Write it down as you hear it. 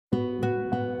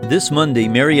This Monday,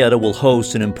 Marietta will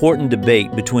host an important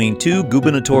debate between two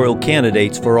gubernatorial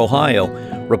candidates for Ohio,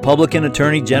 Republican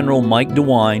Attorney General Mike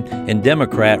DeWine and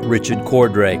Democrat Richard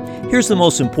Cordray. Here's the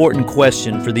most important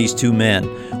question for these two men.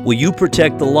 Will you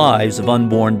protect the lives of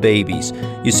unborn babies?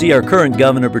 You see, our current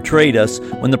governor betrayed us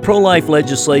when the pro-life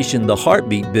legislation, the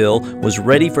Heartbeat Bill, was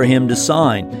ready for him to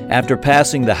sign. After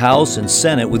passing the House and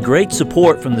Senate with great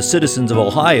support from the citizens of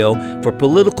Ohio, for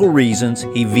political reasons,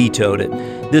 he vetoed it.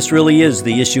 This really is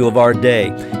the issue of our day.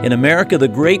 In America, the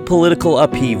great political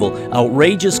upheaval,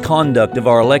 outrageous conduct of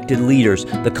our elected leaders,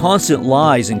 the constant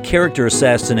lies and character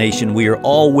assassination we are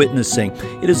all witnessing,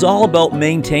 it is all about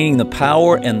maintaining the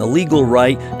power and the legal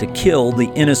right to kill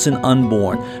the innocent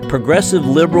unborn. Progressive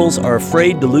liberals are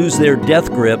afraid to lose their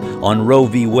death grip on Roe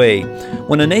v. Wade.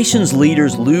 When a nation's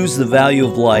leaders lose the value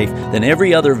of life, then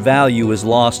every other value is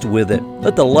lost with it.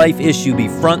 Let the life issue be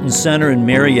front and center in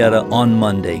Marietta on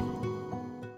Monday.